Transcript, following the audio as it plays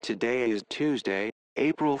Today is Tuesday,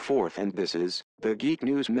 April 4th, and this is the Geek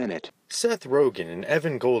News Minute. Seth Rogen and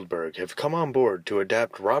Evan Goldberg have come on board to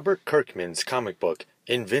adapt Robert Kirkman's comic book,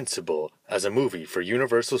 Invincible, as a movie for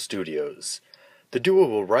Universal Studios. The duo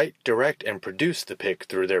will write, direct, and produce the pick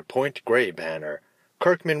through their Point Grey banner.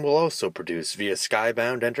 Kirkman will also produce via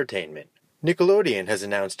Skybound Entertainment. Nickelodeon has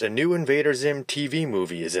announced a new Invader Zim TV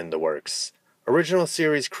movie is in the works. Original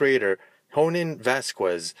series creator Jonan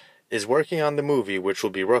Vasquez is working on the movie, which will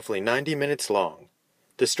be roughly 90 minutes long.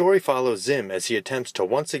 The story follows Zim as he attempts to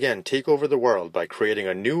once again take over the world by creating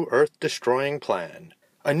a new Earth-destroying plan.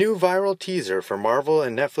 A new viral teaser for Marvel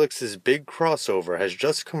and Netflix's big crossover has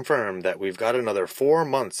just confirmed that we've got another 4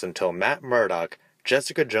 months until Matt Murdock,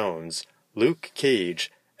 Jessica Jones, Luke Cage,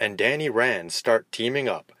 and Danny Rand start teaming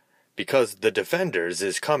up, because The Defenders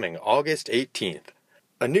is coming August 18th.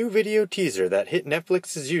 A new video teaser that hit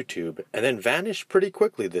Netflix's YouTube and then vanished pretty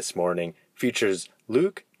quickly this morning features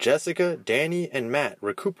Luke, Jessica, Danny, and Matt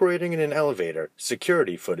recuperating in an elevator,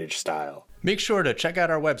 security footage style. Make sure to check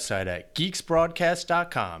out our website at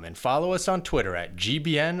geeksbroadcast.com and follow us on Twitter at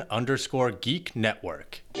GBN_Geek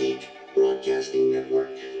Network. Geek Broadcasting Network.